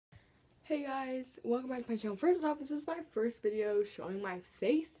Hey guys, welcome back to my channel. First off, this is my first video showing my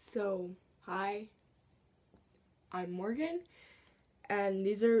face, so hi, I'm Morgan, and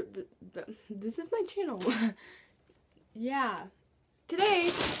this is my channel. Yeah,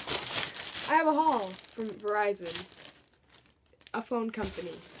 today I have a haul from Verizon, a phone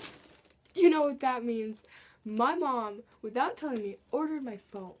company. You know what that means. My mom, without telling me, ordered my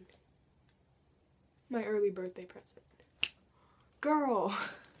phone. My early birthday present. Girl.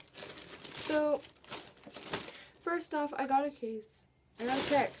 So, first off, I got a case. I got a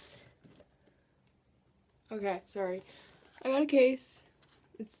text. Okay, sorry. I got a case.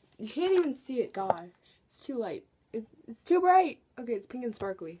 You can't even see it, gosh. It's too light. It's too bright. Okay, it's pink and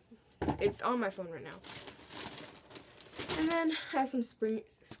sparkly. It's on my phone right now. And then I have some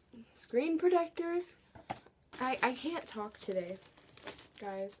screen protectors. I can't talk today,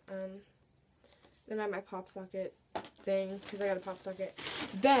 guys. Then I have my pop socket thing, because I got a pop socket.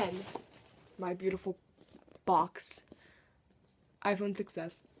 Then my beautiful box. iPhone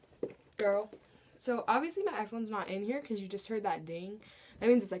 6s. Girl. So obviously my iPhone's not in here because you just heard that ding. That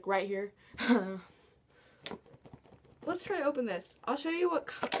means it's like right here. Let's try to open this. I'll show you what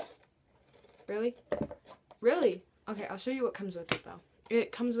Really? Really? Okay, I'll show you what comes with it though.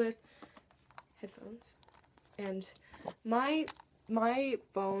 It comes with headphones. And my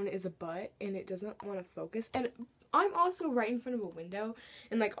phone is a butt and it doesn't want to focus. And I'm also right in front of a window,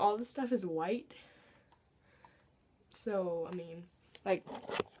 and like all this stuff is white. So I mean, like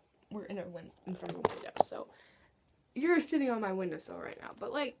we're in front of a window, so you're sitting on my windowsill right now.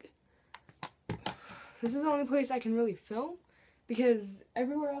 But like, this is the only place I can really film because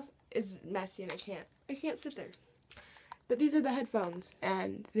everywhere else is messy, and I can't sit there. But these are the headphones,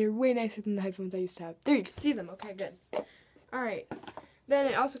 and they're way nicer than the headphones I used to have. There, you can see them. Okay, good. All right. Then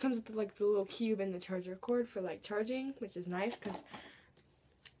it also comes with like the little cube and the charger cord for like charging, which is nice because,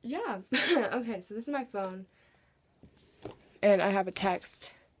 yeah. Okay, so this is my phone. And I have a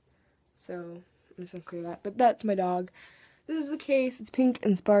text. So I'm just going to clear that. But that's my dog. This is the case. It's pink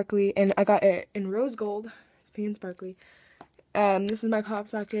and sparkly. And I got it in rose gold. It's pink and sparkly. This is my pop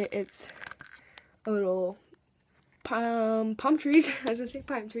socket. It's a little palm trees. I was going to say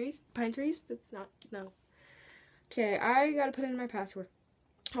pine trees. Pine trees? That's not, no. Okay, I got to put in my password.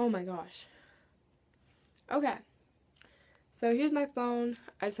 Oh my gosh. Okay. So here's my phone.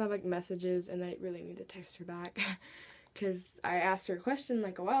 I just have like messages and I really need to text her back. Because I asked her a question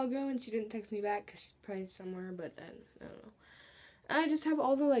like a while ago and she didn't text me back because she's probably somewhere, but then, I don't know. I just have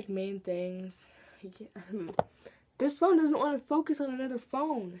all the like main things. This phone doesn't want to focus on another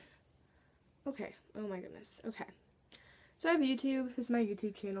phone. Okay. Oh my goodness. Okay. So I have YouTube. This is my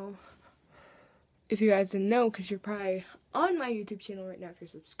YouTube channel. If you guys didn't know, because you're probably on my YouTube channel right now if you're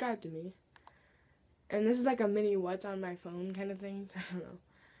subscribed to me. And this is like a mini what's on my phone kind of thing. I don't know.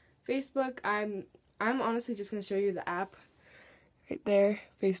 Facebook, I'm honestly just going to show you the app right there.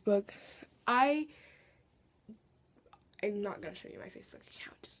 Facebook. I'm not going to show you my Facebook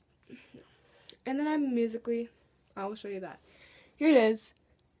account. Just, no. And then I'm Musical.ly. I will show you that. Here it is.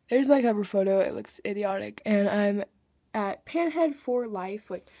 There's my cover photo. It looks idiotic. And I'm at Panhead for Life.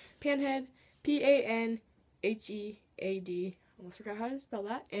 Like, Panhead. Panhead, almost forgot how to spell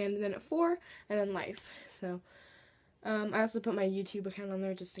that, and then a 4, and then life. So, I also put my YouTube account on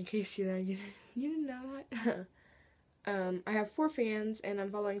there just in case, you didn't know that. I have 4 fans, and I'm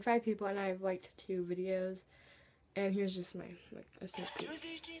following 5 people, and I've liked 2 videos, and here's just my, like, a sneak peek.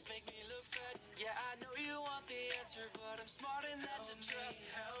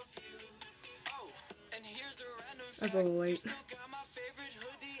 That's a little late.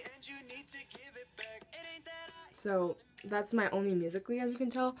 So, that's my only Musical.ly, as you can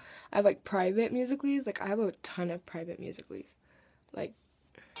tell. I have, like, private Musical.lys. Like, I have a ton of private Musical.lys. Like,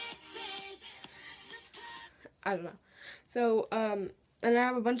 I don't know. So, and I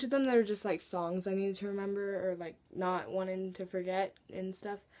have a bunch of them that are just, like, songs I needed to remember or, like, not wanting to forget and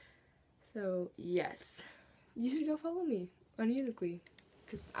stuff. So, yes. You should go follow me on Musical.ly.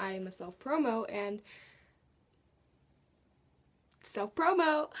 Because I am a self-promo, and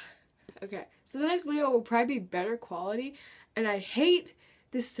self-promo! Okay, so the next video will probably be better quality, and I hate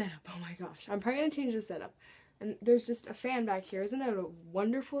this setup. Oh my gosh, I'm probably going to change the setup. And there's just a fan back here. Isn't it a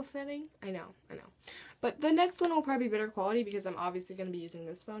wonderful setting? I know. But the next one will probably be better quality because I'm obviously going to be using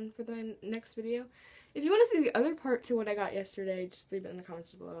this phone for the next video. If you want to see the other part to what I got yesterday, just leave it in the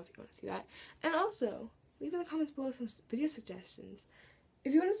comments below if you want to see that. And also, leave in the comments below some video suggestions.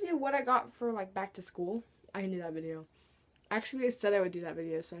 If you want to see what I got for, like, back to school, I can do that video. Actually, I said I would do that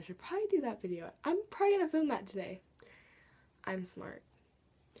video, so I should probably do that video. I'm probably going to film that today. I'm smart.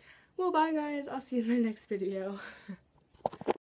 Well, bye, guys. I'll see you in my next video.